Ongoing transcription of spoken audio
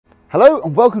Hello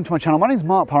and welcome to my channel. My name is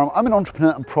Mark Parham. I'm an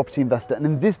entrepreneur and property investor, and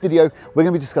in this video we're going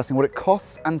to be discussing what it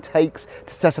costs and takes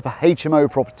to set up a HMO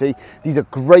property. These are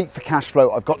great for cash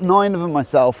flow. I've got 9 of them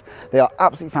myself. They are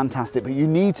absolutely fantastic, but you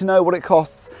need to know what it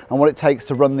costs and what it takes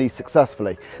to run these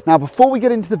successfully. Now, before we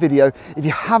get into the video, if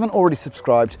you haven't already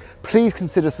subscribed, please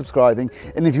consider subscribing.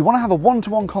 And if you want to have a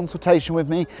one-to-one consultation with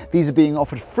me, these are being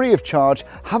offered free of charge.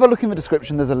 Have a look in the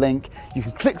description, there's a link. You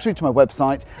can click through to my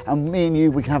website and me and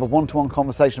you, we can have a one-to-one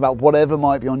conversation about whatever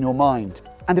might be on your mind.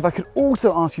 And if I could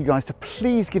also ask you guys to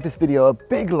please give this video a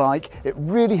big like, it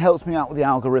really helps me out with the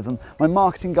algorithm. My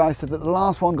marketing guy said that the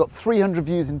last one got 300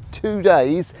 views in 2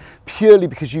 days purely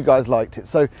because you guys liked it.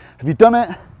 So have you done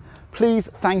it? Please,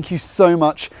 thank you so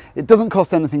much. It doesn't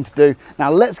cost anything to do.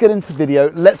 Now let's get into the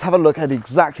video. Let's have a look at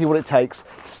exactly what it takes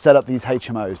to set up these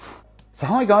HMOs. So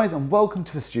hi guys and welcome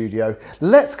to the studio.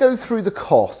 Let's go through the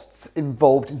costs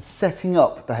involved in setting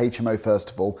up the HMO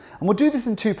first of all. And we'll do this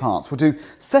in 2 parts. We'll do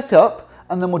set up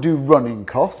and then we'll do running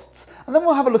costs. And then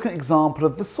we'll have a look at an example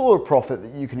of the sort of profit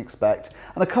that you can expect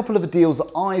and a couple of the deals that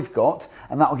I've got,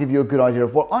 and that will give you a good idea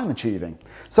of what I'm achieving.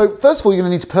 So first of all, you're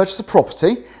going to need to purchase a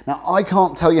property. Now I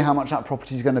can't tell you how much that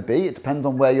property is going to be. It depends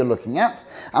on where you're looking at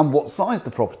and what size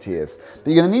the property is. But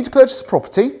you're going to need to purchase a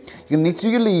property, you're going to need to do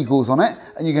your legals on it,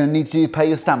 and you're going to need to pay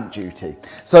your stamp duty.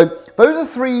 So those are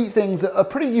 3 things that are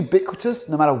pretty ubiquitous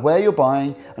no matter where you're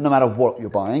buying and no matter what you're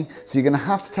buying. So you're going to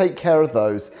have to take care of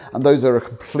those, and those are a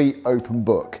complete open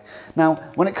book. Now,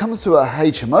 when it comes to a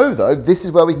HMO though, this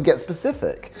is where we can get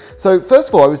specific. So first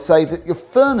of all, I would say that your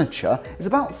furniture is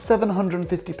about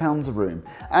 £750 a room.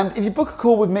 And if you book a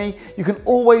call with me, you can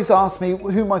always ask me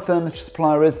who my furniture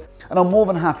supplier is, and I'm more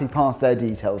than happy to pass their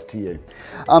details to you.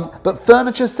 But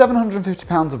furniture,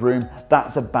 £750 a room,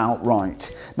 that's about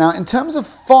right. Now, in terms of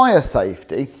fire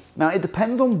safety, now it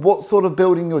depends on what sort of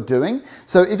building you're doing.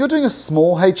 So if you're doing a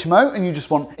small HMO and you just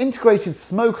want integrated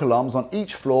smoke alarms on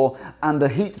each floor and a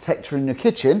heat detector in your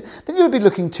kitchen, then you'll be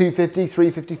looking £250,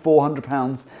 £350,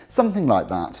 £400, something like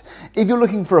that. If you're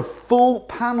looking for a full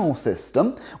panel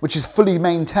system, which is fully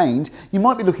maintained, you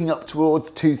might be looking up towards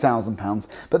 £2,000,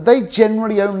 but they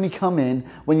generally only come in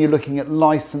when you're looking at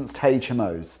licensed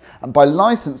HMOs. And by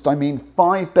licensed, I mean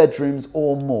 5 bedrooms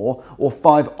or more, or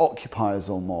 5 occupiers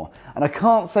or more. And I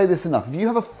can't say this enough. If you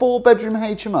have a 4-bedroom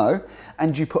HMO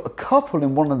and you put a couple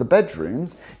in one of the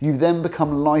bedrooms, you then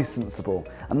become licensable.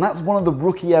 And that's one of the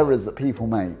rookie errors that people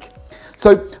make.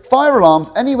 So fire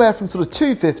alarms, anywhere from sort of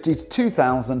 £250 to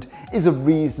 £2,000 is a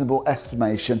reasonable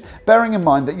estimation, bearing in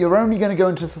mind that you're only going to go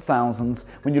into the thousands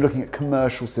when you're looking at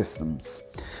commercial systems.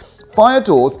 Fire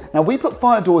doors, now we put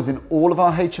fire doors in all of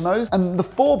our HMOs, and the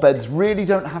 4 beds really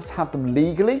don't have to have them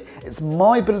legally. It's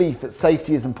my belief that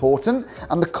safety is important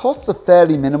and the costs are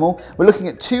fairly minimal. We're looking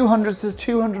at £200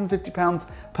 to £250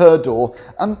 per door.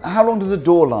 And how long does a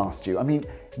door last you? I mean,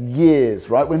 years,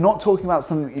 right? We're not talking about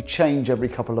something that you change every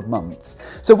couple of months.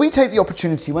 So we take the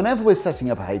opportunity whenever we're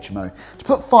setting up a HMO to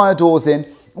put fire doors in.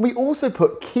 And we also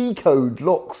put key code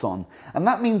locks on, and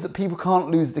that means that people can't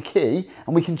lose the key,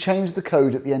 and we can change the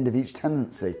code at the end of each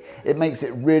tenancy. It makes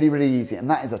it really, really easy, and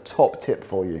that is a top tip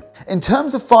for you. In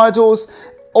terms of fire doors,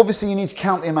 obviously you need to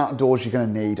count the amount of doors you're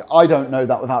going to need. I don't know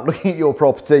that without looking at your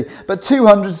property, but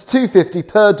 200 to 250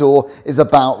 per door is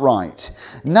about right.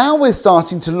 Now we're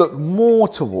starting to look more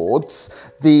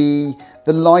towards the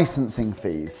licensing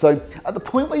fees. So at the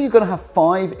point where you're going to have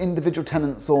 5 individual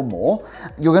tenants or more,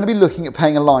 you're going to be looking at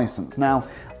paying a license. Now,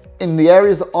 in the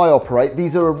areas that I operate,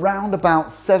 these are around about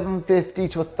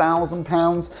 £750 to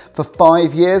 £1,000 for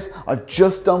 5 years. I've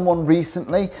just done one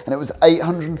recently and it was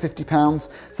 £850.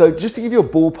 So just to give you a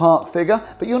ballpark figure,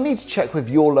 but you'll need to check with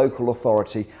your local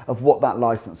authority of what that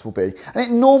license will be. And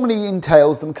it normally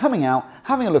entails them coming out,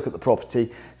 having a look at the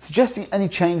property, suggesting any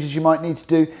changes you might need to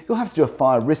do. You'll have to do a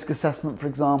fire risk assessment, for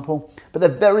example, but they're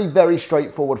very, very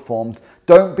straightforward forms.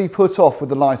 Don't be put off with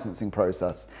the licensing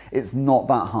process. It's not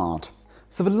that hard.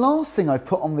 So the last thing I've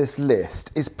put on this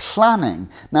list is planning.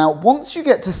 Now, once you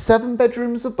get to 7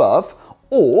 bedrooms above,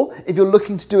 or if you're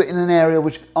looking to do it in an area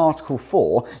which Article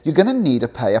 4, you're going to need to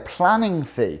pay a planning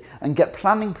fee and get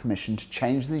planning permission to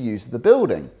change the use of the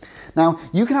building. Now,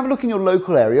 you can have a look in your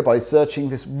local area by searching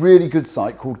this really good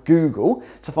site called Google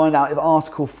to find out if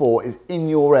Article 4 is in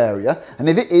your area. And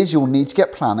if it is, you'll need to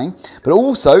get planning. But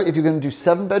also, if you're going to do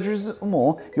 7 bedrooms or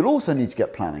more, you'll also need to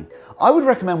get planning. I would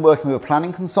recommend working with a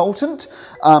planning consultant.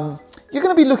 You're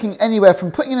going to be looking anywhere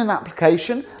from putting in an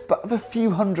application of a few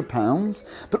 £100s,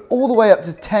 but all the way up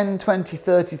up to 10, 20,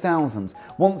 30,000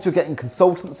 once you're getting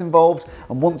consultants involved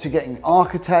and once you're getting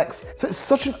architects. So it's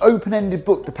such an open-ended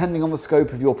book depending on the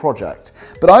scope of your project.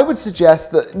 But I would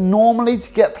suggest that normally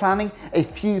to get planning, a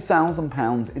few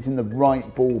 £1,000s is in the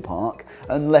right ballpark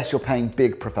unless you're paying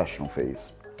big professional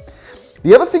fees.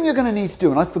 The other thing you're going to need to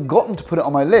do, and I've forgotten to put it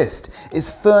on my list,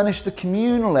 is furnish the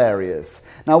communal areas.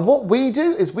 Now what we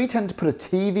do is we tend to put a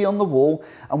TV on the wall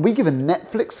and we give a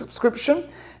Netflix subscription.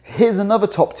 Here's another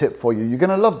top tip for you. You're going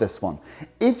to love this one.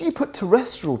 If you put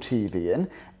terrestrial TV in,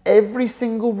 every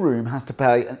single room has to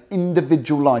pay an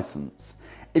individual license.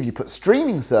 If you put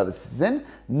streaming services in,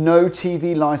 no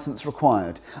TV license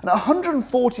required. And at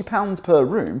 £140 per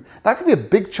room, that could be a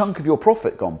big chunk of your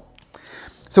profit gone.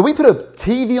 So we put a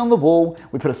TV on the wall,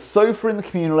 we put a sofa in the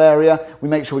communal area, we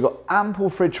make sure we've got ample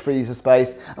fridge freezer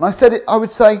space, and I would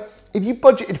say, if you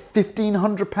budgeted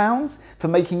 £1,500 for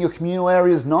making your communal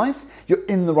areas nice, you're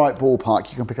in the right ballpark.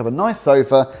 You can pick up a nice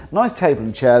sofa, nice table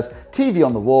and chairs, TV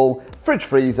on the wall, fridge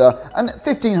freezer, and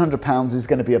 £1,500 is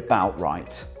going to be about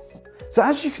right. So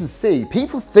as you can see,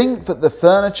 people think that the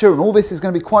furniture and all this is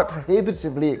going to be quite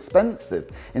prohibitively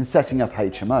expensive in setting up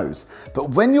HMOs. But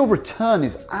when your return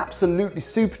is absolutely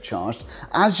supercharged,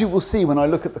 as you will see when I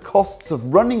look at the costs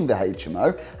of running the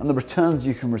HMO and the returns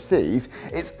you can receive,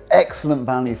 it's excellent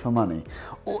value for money.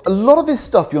 A lot of this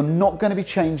stuff you're not going to be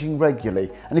changing regularly,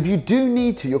 and if you do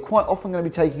need to, you're quite often going to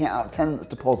be taking it out of tenants'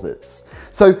 deposits.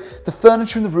 So the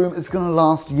furniture in the room is going to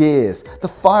last years. The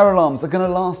fire alarms are going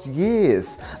to last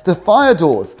years. The fire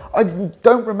doors, I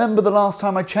don't remember the last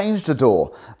time I changed a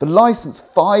door. The license,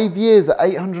 5 years at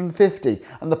 850,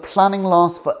 and the planning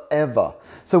lasts forever.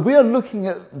 So we are looking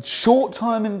at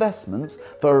short-term investments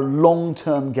for a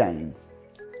long-term gain.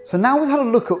 So now we've had a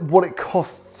look at what it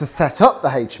costs to set up the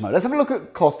HMO. Let's have a look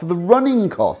at cost of the running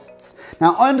costs.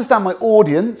 Now I understand my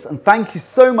audience, and thank you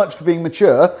so much for being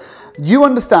mature. You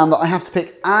understand that I have to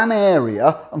pick an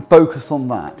area and focus on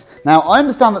that. Now I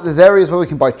understand that there's areas where we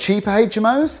can buy cheaper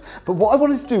HMOs, but what I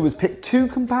wanted to do was pick two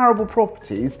comparable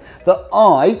properties that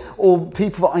I or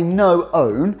people that I know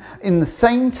own in the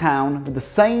same town with the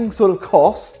same sort of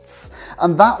costs,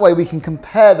 and that way we can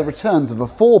compare the returns of a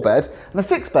 4-bed and a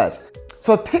 6-bed.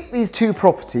 So I picked these two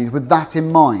properties with that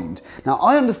in mind. Now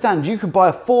I understand you can buy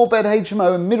a 4-bed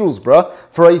HMO in Middlesbrough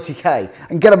for 80k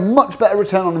and get a much better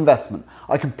return on investment.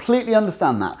 I completely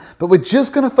understand that, but we're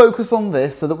just going to focus on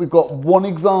this so that we've got one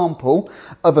example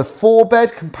of a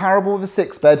 4-bed comparable with a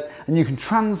 6-bed, and you can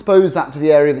transpose that to the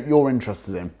area that you're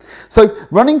interested in. So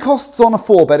running costs on a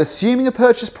 4-bed, assuming a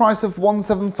purchase price of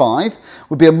 175,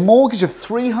 would be a mortgage of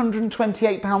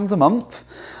 £328 a month,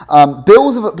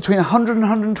 bills of between 100 and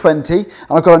 120, and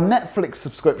I've got a Netflix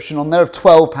subscription on there of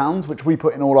 £12, which we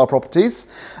put in all our properties.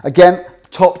 Again,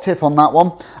 top tip on that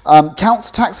one.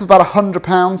 Council tax of about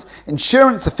 £100,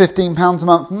 insurance of £15 a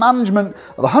month, management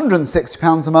of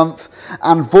 £160 a month,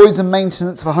 and voids and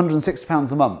maintenance of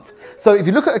 £160 a month. So if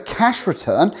you look at a cash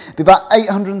return, it'd be about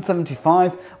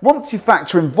 £875. Once you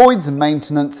factor in voids and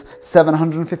maintenance,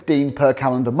 £715 per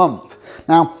calendar month.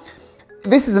 Now,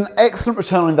 this is an excellent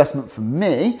return on investment for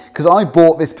me because I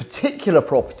bought this particular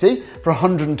property for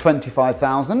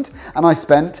 £125,000 and I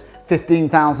spent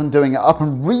 £15,000 doing it up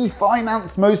and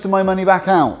refinanced most of my money back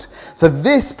out. So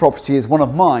this property is one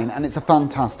of mine and it's a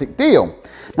fantastic deal.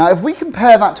 Now if we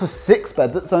compare that to a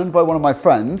 6-bed that's owned by one of my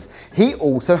friends, he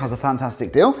also has a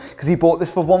fantastic deal because he bought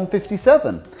this for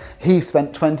 £157,000. He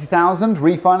spent £20,000,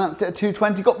 refinanced it at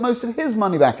 £220,000, got most of his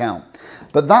money back out.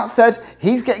 But that said,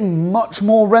 he's getting much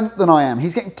more rent than I am.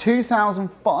 He's getting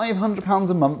 £2,500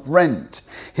 a month rent.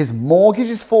 His mortgage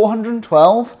is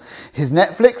 $412,000. His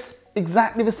Netflix,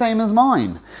 exactly the same as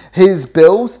mine. His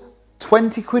bills,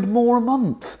 20 quid more a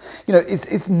month. You know,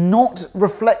 it's not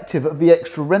reflective of the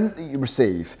extra rent that you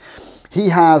receive. He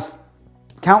has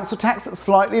council tax that's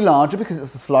slightly larger because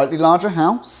it's a slightly larger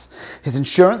house. His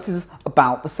insurance is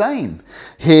about the same.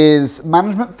 His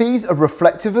management fees are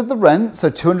reflective of the rent, so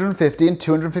 250 and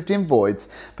 250 in voids.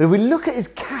 But if we look at his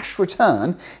cash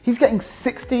return, he's getting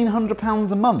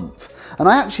 £1,600 a month. And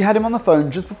I actually had him on the phone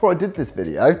just before I did this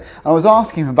video, and I was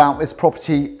asking him about this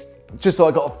property just so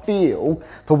I got a feel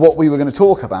for what we were going to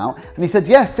talk about. And he said,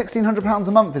 yes, £1,600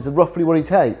 a month is roughly what he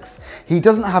takes. He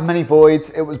doesn't have many voids.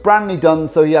 It was brand new done,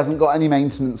 so he hasn't got any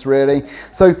maintenance really.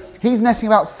 So he's netting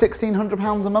about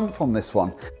 £1,600 a month on this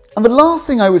one. And the last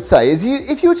thing I would say is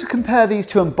if you were to compare these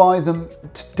two and buy them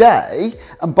today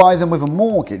and buy them with a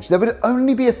mortgage, there would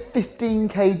only be a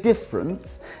 15k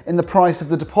difference in the price of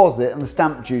the deposit and the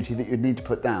stamp duty that you'd need to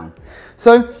put down.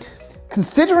 So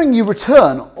considering you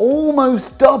return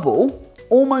almost double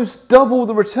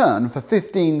the return for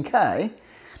 15k,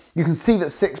 you can see that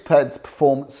 6 beds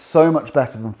perform so much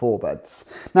better than 4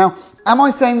 beds. Now, am I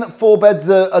saying that 4 beds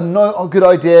are a good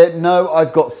idea? No,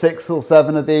 I've got 6 or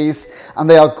 7 of these and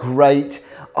they are great.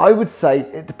 I would say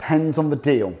it depends on the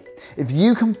deal. If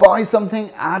you can buy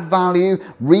something, add value,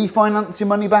 refinance your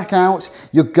money back out,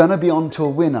 you're gonna be onto a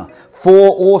winner. 4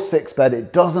 or 6 bed,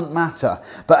 it doesn't matter.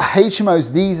 But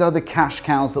HMOs, these are the cash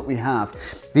cows that we have.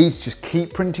 These just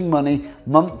keep printing money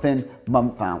month in,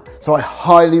 month out. So I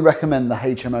highly recommend the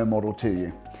HMO model to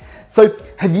you. So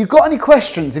have you got any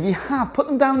questions? If you have, put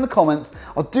them down in the comments.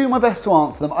 I'll do my best to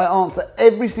answer them. I answer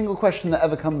every single question that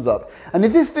ever comes up. And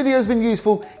if this video has been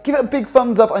useful, give it a big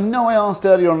thumbs up. I know I asked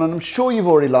earlier on and I'm sure you've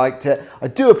already liked it. I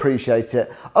do appreciate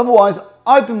it. Otherwise,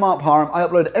 I've been Mark Parham. I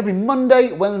upload every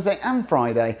Monday, Wednesday and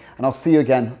Friday, and I'll see you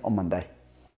again on Monday.